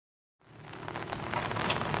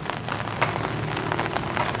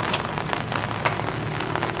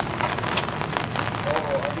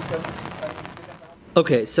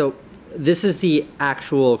Okay, so this is the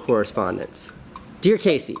actual correspondence. Dear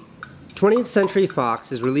Casey, 20th Century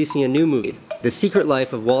Fox is releasing a new movie, The Secret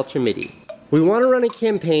Life of Walter Mitty. We want to run a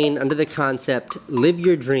campaign under the concept, Live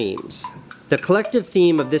Your Dreams. The collective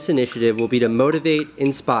theme of this initiative will be to motivate,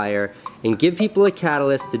 inspire, and give people a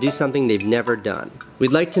catalyst to do something they've never done.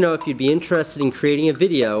 We'd like to know if you'd be interested in creating a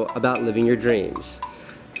video about living your dreams.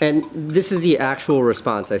 And this is the actual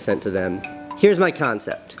response I sent to them. Here's my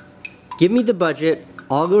concept. Give me the budget,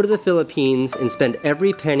 I'll go to the Philippines and spend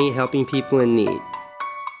every penny helping people in need.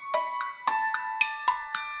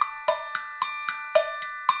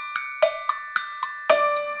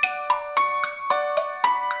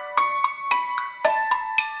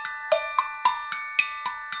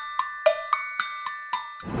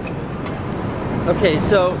 Okay,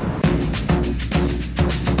 so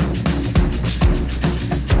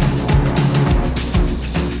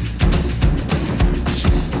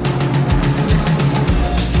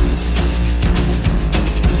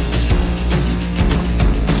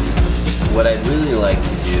what I'd really like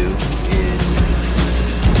to do is...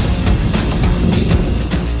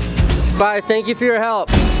 Bye, thank you for your help.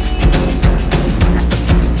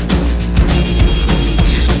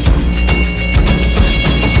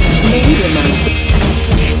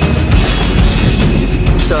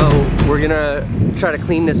 So, we're gonna try to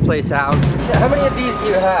clean this place out. How many of these do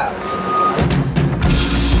you have?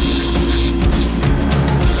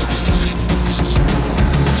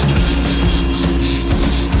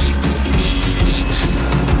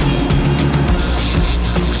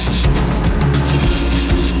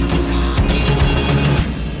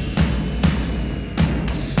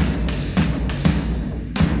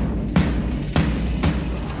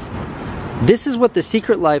 This is what the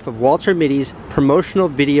secret life of Walter Mitty's promotional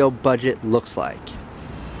video budget looks like.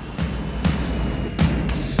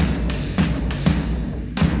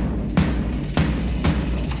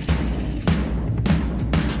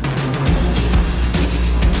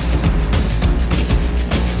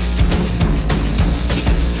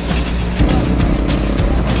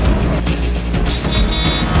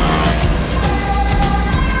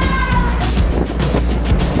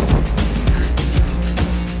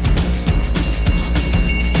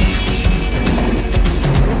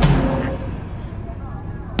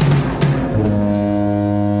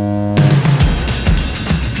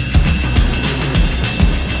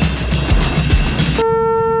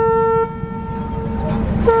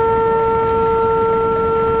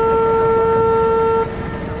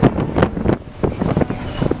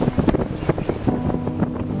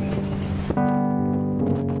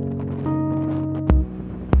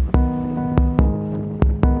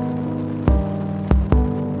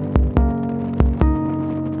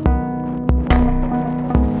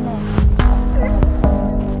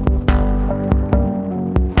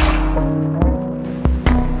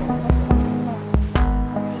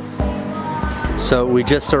 So we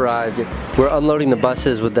just arrived. We're unloading the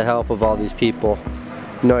buses with the help of all these people.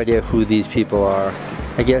 No idea who these people are.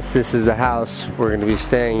 I guess this is the house we're going to be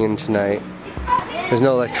staying in tonight. There's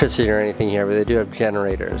no electricity or anything here, but they do have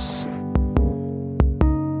generators.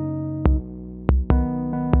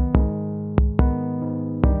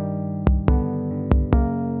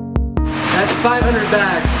 That's 500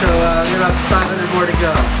 bags, so we have about 500 more to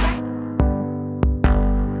go.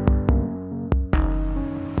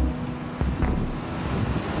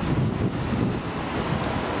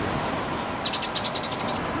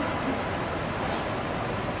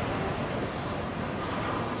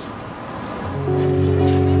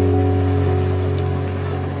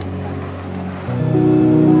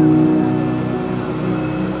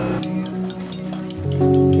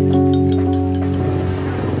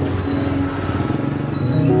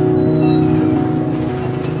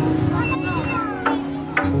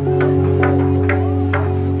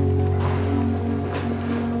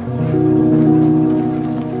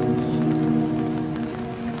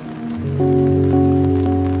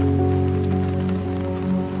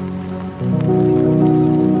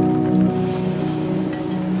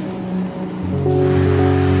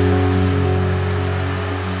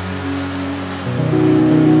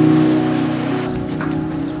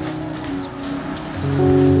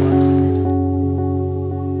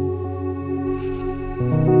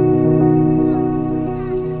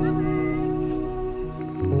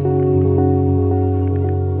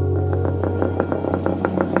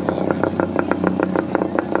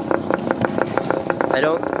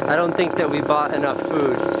 I don't think that we bought enough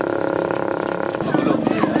food.